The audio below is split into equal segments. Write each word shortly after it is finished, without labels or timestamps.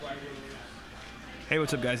Hey,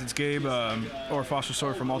 what's up, guys? It's Gabe, or Foster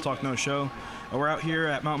Sword from All Talk No Show. We're out here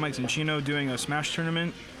at Mountain Mike's in Chino doing a Smash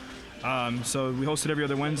tournament. So we host it every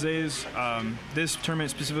other Wednesdays. This tournament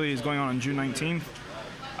specifically is going on June 19th.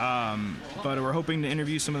 But we're hoping to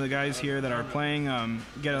interview some of the guys here that are playing,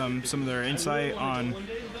 get some of their insight on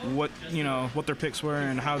what their picks were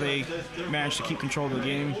and how they managed to keep control of the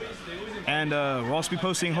game. And we'll also be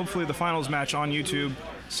posting hopefully the finals match on YouTube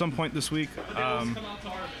some point this week.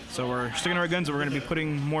 So we're sticking to our guns and we're going to be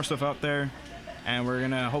putting more stuff out there, and we're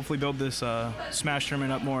going to hopefully build this Smash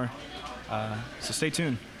tournament up more. So stay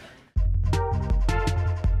tuned.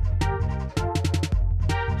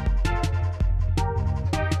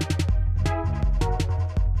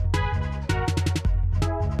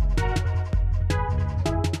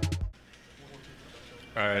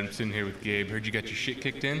 All right, I'm sitting here with Gabe. Heard you got your shit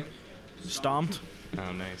kicked in? Stomped.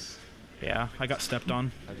 Oh, nice. Yeah, I got stepped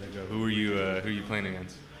on. How'd that go? Who are you playing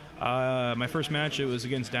against? My first match, it was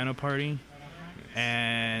against Dino Party,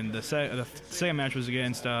 and the second match was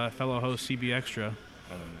against fellow host CB Extra.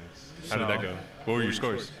 Oh, nice. How did that go? What were your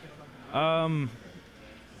scores? Not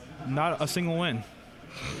a single win.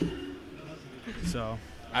 So.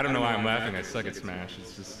 I don't know why I'm laughing. I suck at Smash.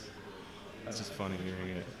 It's just funny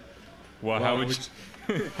hearing it. Well, how would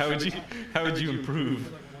you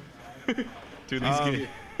improve through these games?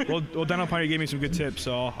 Well, Dino Party gave me some good tips,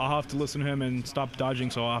 so I'll have to listen to him and stop dodging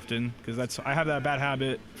so often, because I have that bad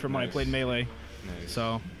habit from when I played Melee. Nice.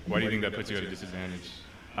 So. Why do you think that puts you at a disadvantage?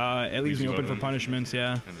 It leaves me open for punishments.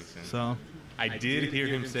 Yeah. That makes sense. So. I did hear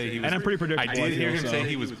him say he was. And I'm pretty predictable. I did hear him say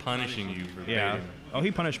he was punishing you for baiting. Oh, he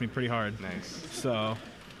punished me pretty hard. Nice. So.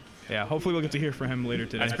 Yeah, hopefully we'll get to hear from him later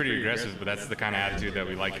today. That's pretty aggressive, but that's the kind of attitude that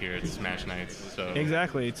we like here at Smash Nights. So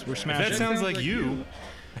exactly, we're smashing. If that sounds like you,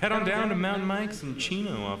 head on down to Mountain Mike's in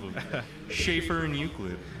Chino off of Schaefer and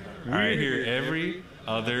Euclid. We're here every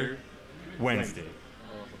other Wednesday.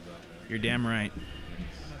 You're damn right.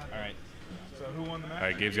 All right. So who won the match? All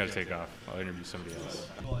right, Gabe's got to take off. I'll interview somebody else.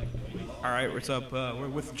 All right, what's up? We're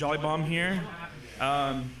with Jolly Bomb here.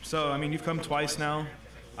 So, I mean, you've come twice now.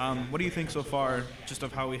 What do you think so far, just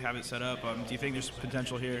of how we have it set up? Do you think there's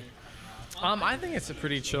potential here? I think it's a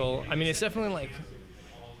pretty chill. I mean, it's definitely like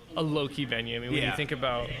a low-key venue. I mean, when you think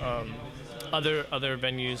about other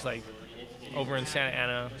venues like over in Santa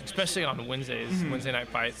Ana, especially on Wednesdays, Wednesday night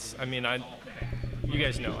fights. I mean, you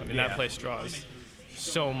guys know. I mean, that place draws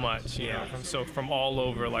so much, you know, from all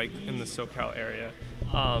over, like in the SoCal area.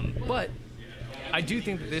 But I do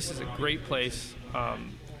think that this is a great place.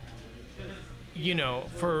 You know,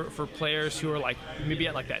 for players who are like maybe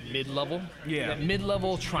at like that mid-level,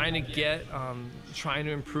 trying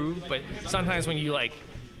to improve, but sometimes when you like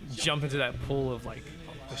jump into that pool of like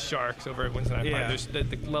the sharks over at Wednesday Night Fight, there's the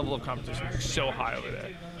level of competition is so high over there.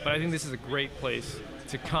 But I think this is a great place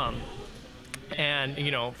to come, and you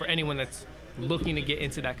know, for anyone that's looking to get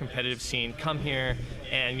into that competitive scene, come here,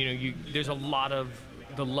 and you know, there's a lot of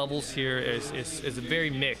the levels here is very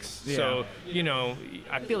mixed. Yeah. So, you know,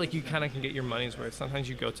 I feel like you kind of can get your money's worth. Sometimes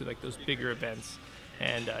you go to like those bigger events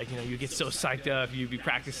and, you know, you get so psyched up. You be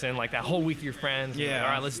practicing like that whole week with your friends. Yeah. Like, all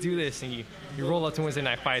right, let's do this. And you roll up to Wednesday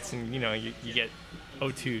night fights and, you know, you get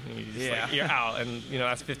 0-2 and you just like, you're out. And, you know,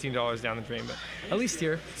 that's $15 down the drain. But at least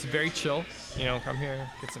here, it's very chill. You know, come here,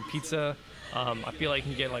 get some pizza. I feel like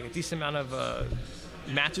you can get like a decent amount of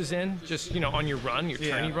matches in just, you know, on your run, your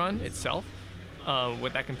tourney run itself.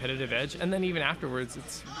 With that competitive edge, and then even afterwards,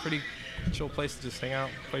 it's a pretty chill place to just hang out,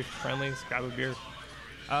 play friendlies, grab a beer.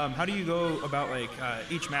 How do you go about like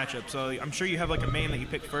each matchup? So I'm sure you have like a main that you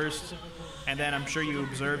pick first, and then I'm sure you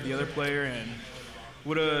observe the other player. And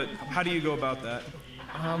how do you go about that?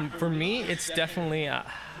 For me, it's definitely.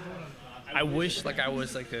 I wish like I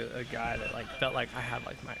was like a guy that like felt like I had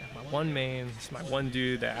like my one main, it's my one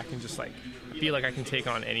dude that I can just like feel like I can take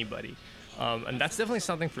on anybody. And that's definitely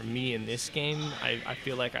something for me in this game. I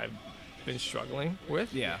feel like I've been struggling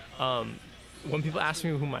with. Yeah. When people ask me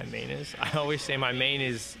who my main is, I always say my main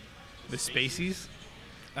is the Spaceys.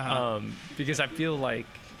 Because I feel like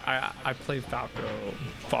I play Falco,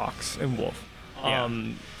 Fox, and Wolf.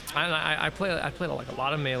 And I play like a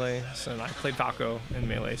lot of Melee, and I played Falco in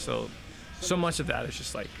Melee. So much of that is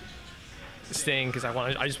just like staying because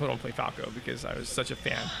I just want to play Falco because I was such a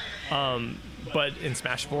fan. But in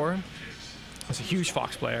Smash 4. I was a huge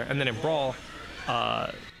Fox player, and then in Brawl,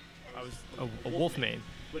 I was a Wolf main.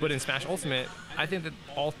 But in Smash Ultimate, I think that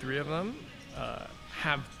all three of them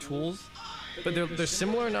have tools, but they're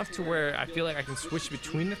similar enough to where I feel like I can switch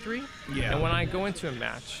between the three. Yeah. And when I go into a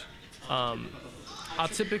match, I'll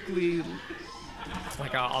typically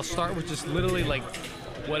I'll start with just literally like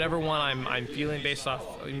whatever one I'm feeling based off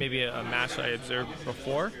maybe a match I observed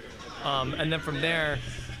before. And then from there,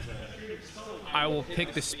 I will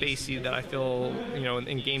pick the spacey that I feel,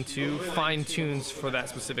 in game 2, fine tunes for that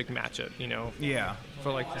specific matchup, Yeah.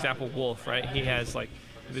 For like example, Wolf, right? He has like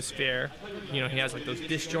this fair, he has like those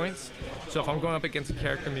disjoints. So if I'm going up against a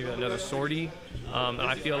character, maybe another swordy, and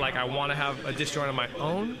I feel like I want to have a disjoint of my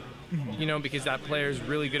own, because that player is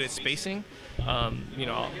really good at spacing, I'll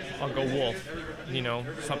go Wolf,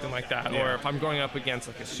 something like that. Yeah. Or if I'm going up against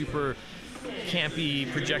like a super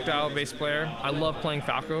campy projectile-based player, I love playing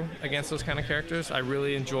Falco against those kind of characters. I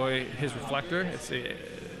really enjoy his reflector.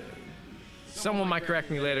 Someone might correct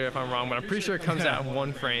me later if I'm wrong, but I'm pretty sure it comes out in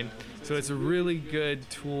 1 frame. So it's a really good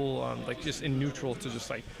tool, like just in neutral, to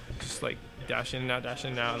just dash in and out,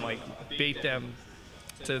 and like bait them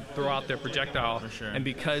to throw out their projectile. For sure. And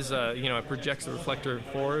because it projects the reflector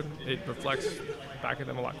forward, it reflects back at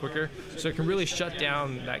them a lot quicker. So it can really shut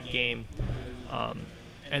down that game.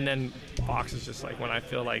 And then Fox is just like when I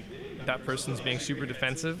feel like that person's being super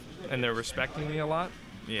defensive and they're respecting me a lot.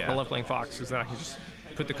 Yeah. I love playing Fox because then I can just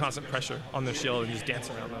put the constant pressure on their shield and just dance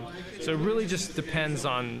around them. So it really just depends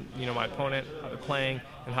on my opponent, how they're playing,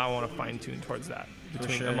 and how I want to fine tune towards that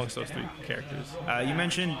amongst those 3 characters. You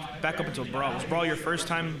mentioned back up until Brawl. Was Brawl your first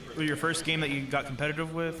game that you got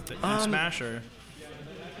competitive with in Smash, or?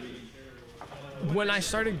 When I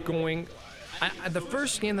started going, the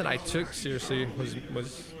first game that I took seriously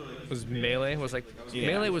was Melee.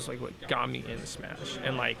 Melee was like what got me into Smash,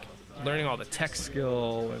 and like learning all the tech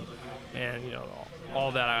skill and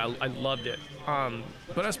all that. I loved it.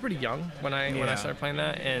 But I was pretty young when I started playing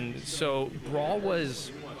that, and so Brawl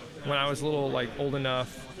was when I was a little like old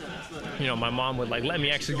enough. My mom would like let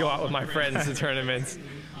me actually go out with my friends to tournaments.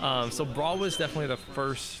 So Brawl was definitely the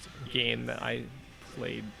first game that I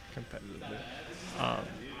played competitively.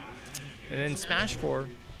 And then Smash 4,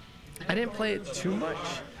 I didn't play it too much.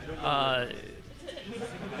 I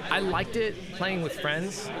liked it playing with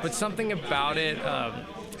friends, but something about it,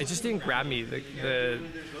 it just didn't grab me.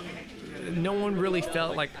 No one really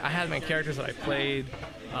felt like I had my characters that I played.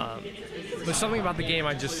 But something about the game,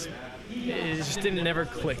 it just never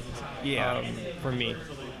clicked for me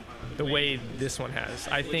the way this one has.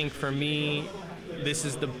 I think for me, this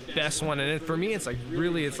is the best one, and for me, it's like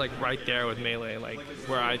right there with Melee, like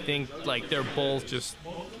where I think like they're both just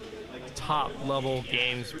top level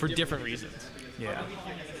games for different reasons. Yeah,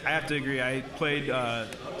 I have to agree. I played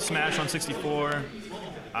Smash on 64.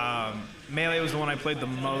 Melee was the one I played the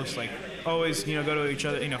most. Like always, go to each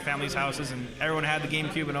other, families' houses, and everyone had the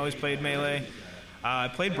GameCube and always played Melee. I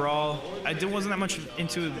played Brawl. Wasn't that much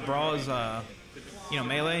into Brawl as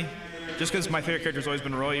Melee. Just because my favorite character's always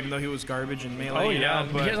been Roy, even though he was garbage in Melee. Oh yeah,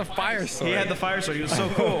 but he has a fire sword. He had the fire sword. He was so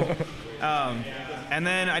cool. And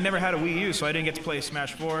then I never had a Wii U, so I didn't get to play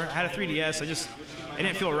Smash 4. I had a 3DS. It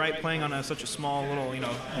didn't feel right playing on such a small little,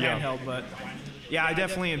 handheld. But yeah, I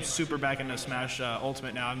definitely am super back into Smash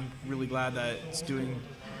Ultimate now. I'm really glad that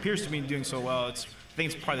appears to be doing so well. I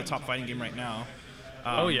think it's probably the top fighting game right now.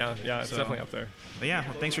 It's definitely up there. But yeah,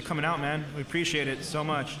 well, thanks for coming out, man. We appreciate it so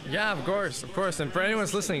much. Yeah, of course. And for anyone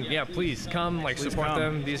listening, please come, support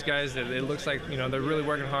them. These guys, it looks like they're really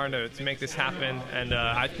working hard to make this happen. And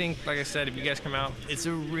I think, like I said, if you guys come out, it's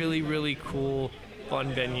a really, really cool,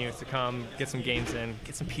 fun venue to come, get some games in,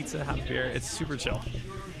 get some pizza, have a beer. It's super chill.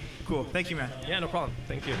 Cool. Thank you, man. Yeah, no problem.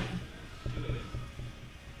 Thank you.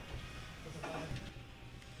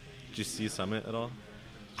 Did you see Summit at all?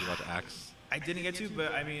 Did you watch Axe? I didn't get to,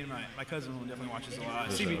 but I mean, my cousin definitely watches a lot.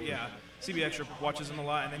 CB Extra watches him a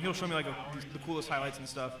lot, and then he'll show me the coolest highlights and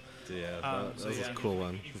stuff. Yeah, that was a cool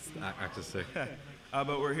one. Axe is sick.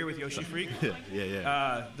 But we're here with Yoshi Freak.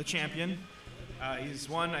 Yeah. The champion. He's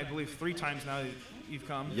won, I believe, 3 times now that you've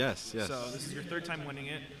come. Yes. So this is your 3rd time winning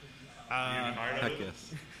it. Heck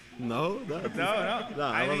yes. No.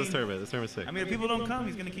 I love this tournament. This tournament's sick. I mean, if people don't come,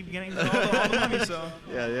 he's gonna keep getting all the money. So.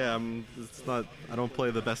 Yeah. It's not. I don't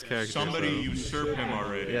play the best character. Somebody usurped him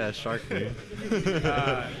already. Yeah, Shark me.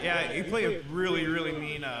 You play a really, really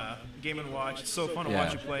mean Game & Watch. It's so fun to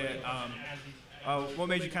watch you play it. What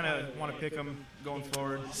made you kind of want to pick him going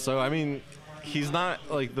forward? So I mean, he's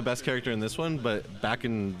not like the best character in this one, but back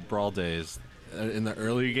in Brawl days, in the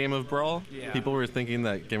early game of Brawl, people were thinking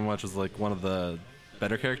that Game & Watch was like one of the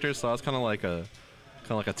better characters, so I was kind of like a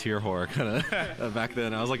tier whore kind of back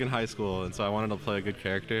then. I was like in high school, and so I wanted to play a good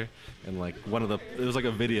character. And like it was like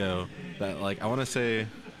a video that like I want to say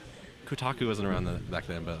Kotaku wasn't around back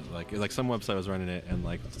then, but like some website was running it, and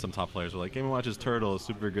like some top players were like, Game & Watch's Turtle is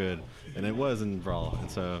super good, and it was in Brawl, and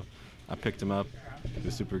so I picked him up. He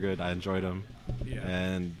was super good. I enjoyed him,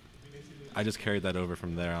 and I just carried that over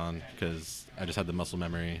from there on because I just had the muscle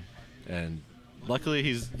memory, and luckily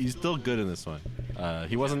he's still good in this one.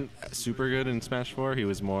 He wasn't super good in Smash 4. He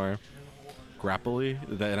was more grapply,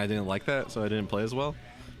 and I didn't like that, so I didn't play as well.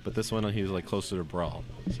 But this one, he was like closer to Brawl,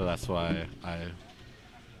 so that's why I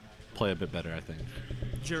play a bit better, I think.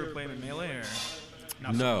 Did you ever play him in Melee or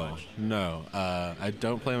not so No, much? no. I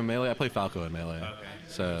don't play him in Melee. I play Falco in Melee. Okay.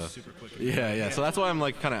 So Super quick. yeah. So that's why I'm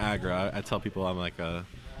like kind of aggro. I tell people I'm like a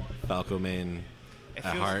Falco main It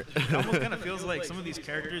at feels, heart. it almost kind of feels like some of these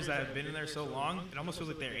characters that have been in there so long, it almost feels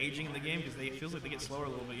like they're aging in the game because it feels like they get slower a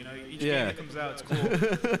little bit. You know, each game that comes out, it's cool.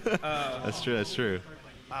 That's true. That's true.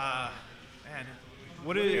 Man,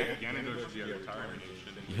 what is Ganondorf should be a retirement age,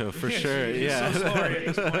 shouldn't he? Yo, for sure. Yeah. So sorry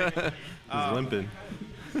at this point. He's limping.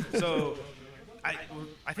 So,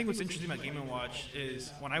 I think what's interesting about Game & Watch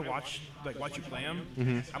is when I watch you play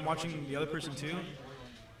him, I'm watching the other person too,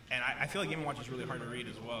 and I feel like Game & Watch is really hard to read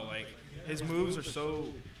as well. Like his moves are so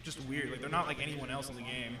just weird. Like they're not like anyone else in the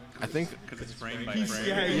game. I think. Because it's frame by frame.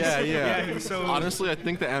 Yeah. He's so Honestly, I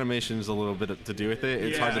think the animation is a little bit to do with it.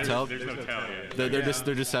 It's hard to tell. There's no tell yet.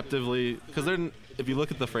 They're deceptively because if you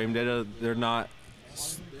look at the frame data,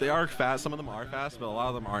 they are fast. Some of them are fast, but a lot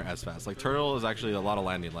of them aren't as fast. Like Turtle is actually a lot of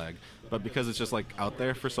landing lag, but because it's just like out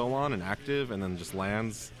there for so long and active, and then just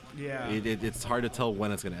lands. Yeah. It's hard to tell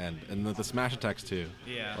when it's gonna end, and the smash attacks too.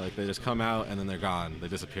 Yeah. Like they just come out and then they're gone. They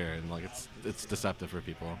disappear, and like it's deceptive for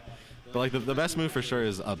people. But like the best move for sure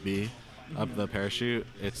is up B, up the parachute.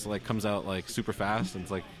 It's like comes out like super fast, and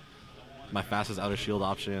it's like my fastest out of shield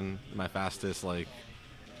option, my fastest like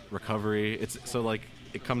recovery. It's so like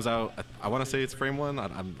it comes out. I want to say it's frame 1.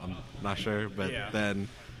 I'm not sure, but Yeah.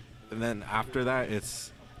 then after that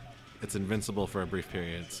it's invincible for a brief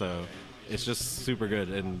period. So it's just super good,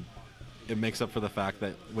 and it makes up for the fact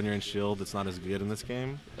that when you're in shield, it's not as good in this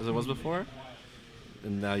game as it was before.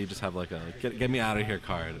 And now you just have like a get me out of here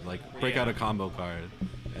card, like break out a combo card,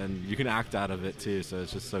 and you can act out of it too. So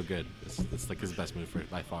it's just so good. It's like his best move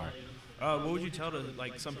by far. what would you tell to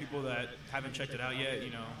like some people that haven't checked it out yet?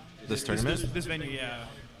 You know, This tournament? this venue, yeah.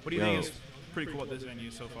 What do you think is pretty cool at this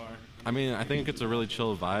venue so far? I mean, I think it's a really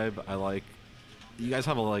chill vibe. I like you guys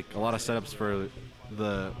have a lot of setups for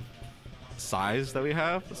the size that we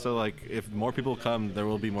have. So like if more people come, there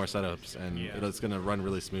will be more setups, and it's gonna run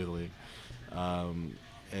really smoothly.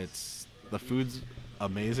 It's the food's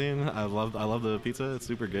amazing. I love the pizza. It's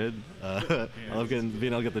super good. I love being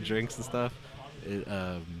able to get the drinks and stuff.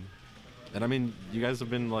 And I mean, you guys have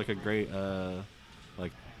been like a great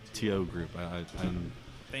like TO group.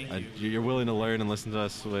 Thank you. You're willing to learn and listen to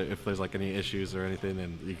us if there's like any issues or anything,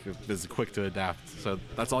 and it's quick to adapt. So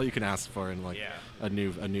that's all you can ask for in like a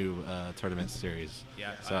new tournament series.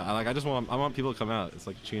 Yeah. So I want people to come out. It's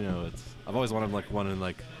like Chino. I've always wanted like one in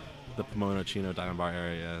like the Pomona Chino Diamond Bar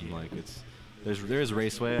area, and like there is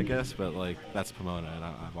Raceway, I guess, but like that's Pomona, and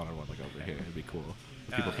I wanted one like over here. It'd be cool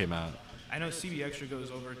if people came out. I know CB Extra goes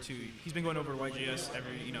over to. He's been going over to YGS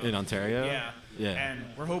In Ontario. Yeah. And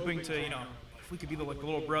we're hoping to if we could be the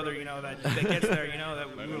little brother that gets there that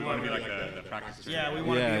we would We want want to be like the practice. Yeah, we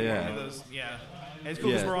want to be Yeah. one of those. Yeah. And it's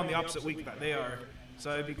cool because we're on the opposite week that they are.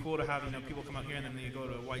 So it'd be cool to have people come out here and then they go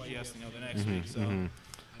to YGS the next week. So.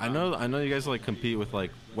 I know you guys like compete with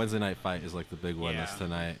like Wednesday Night Fight is like the big one that's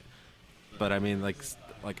tonight. But I mean like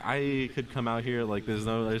I could come out here, like there's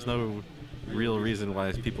no real reason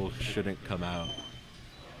why people shouldn't come out.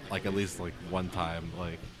 Like at least like one time,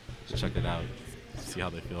 like to check it out, see how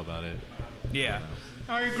they feel about it. Yeah.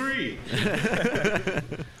 I agree.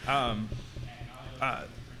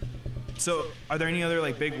 So are there any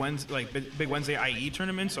other big Wednesday IE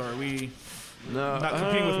tournaments, or are we not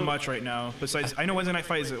competing with much right now? Besides, I know Wednesday Night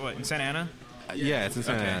Fight is at in Santa Ana. Yeah, it's in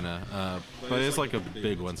Santa Ana, but it's like a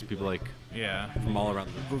big one. So people like from all around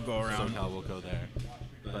We'll go around. SoCal will go there.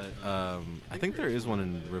 But I think there is one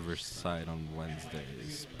in Riverside on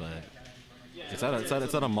Wednesdays, but it's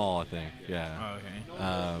at a mall, I think. Yeah.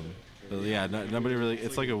 Oh, okay. But yeah, nobody really.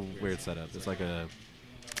 It's like a weird setup. It's like a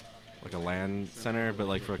LAN center, but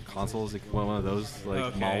like for consoles, like one of those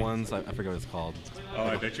mall ones. I forget what it's called. Oh,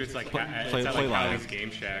 I bet you it's like Play like Live. Callie's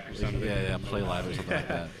Game Shack or something. Yeah, Play Live or something like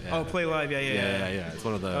that. Yeah. Oh, Play Live. Yeah. It's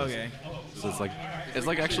one of those. Okay. So it's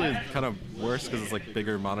like actually kind of worse because it's like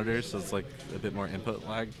bigger monitors, so it's like a bit more input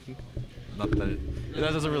lag. Not that it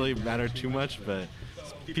doesn't really matter too much, but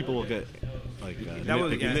people will get like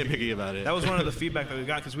nitpicky about it. That was one of the feedback that we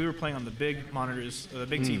got because we were playing on the big monitors, the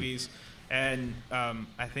big TVs, and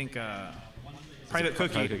I think Private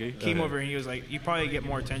Cookie came over and he was like, "You probably get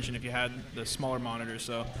more attention if you had the smaller monitors."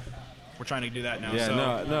 So we're trying to do that now. Yeah,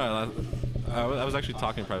 so. I was actually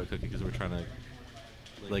talking to Private Cookie because we were trying to,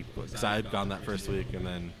 like, because I had gone that first week, and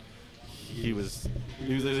then he was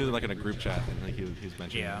like in a group chat, and like he was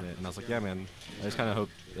mentioning Yeah. it, and I was like, yeah, man, I just kind of hope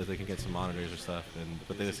that they can get some monitors or stuff,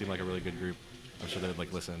 but they seem like a really good group. I'm sure they would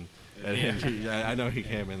like listen. And I know he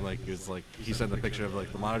came and like he sent a picture of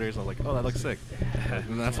like the monitors. I was like, oh, that looks sick,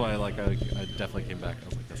 and that's why like I definitely came back. I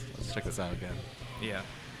was like, let's check this out again. Yeah.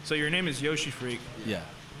 So your name is Yoshi Freak. Yeah.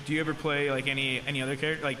 Do you ever play like any other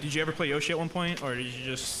character? Like, did you ever play Yoshi at one point, or did you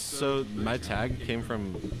just? So my tag came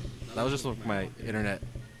from, that was just like my internet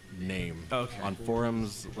name on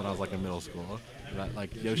forums when I was like in middle school.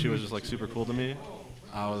 Like Yoshi was just like super cool to me.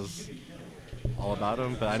 I was all about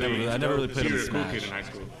him, but I never really played him in You were a cool Smash. kid in high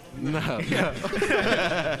school. No.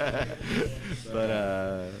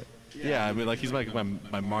 But yeah, I mean like he's like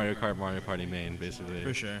my Mario Party main basically.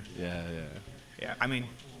 For sure. Yeah. Yeah. I mean,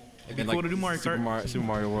 it'd be And, cool like, to do Mario Kart. Super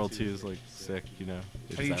Mario World 2 is like sick, you know.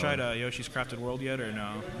 Have you tried Yoshi's Crafted World yet, or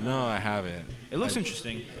no? No, I haven't. It looks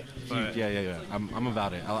interesting. But Yeah. I'm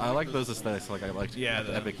about it. I like those aesthetics. Like I like the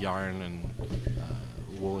Epic Yarn and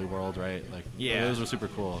Woolly World, right? Like those are super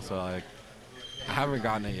cool. So like I haven't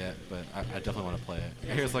gotten it yet, but I definitely want to play it.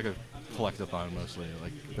 Here's like a collectathon mostly.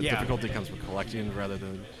 Like the difficulty comes from collecting rather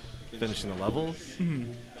than finishing the levels.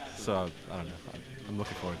 Mm-hmm. So I don't know. I'm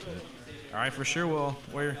looking forward to it. all right, for sure. Well,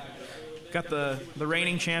 we're got the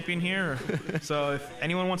reigning champion here. So if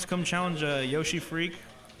anyone wants to come challenge Yoshi Freak,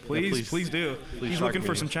 please do. Please He's shock looking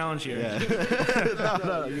for me. some challenge here. Yeah.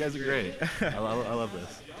 No, you guys are great. I love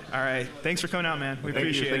this. All right. Thanks for coming out, man. We Thank you.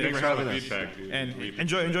 appreciate Thank it. you for Thanks for all having the us. feedback, dude. And We-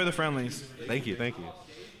 enjoy the friendlies. Thank you.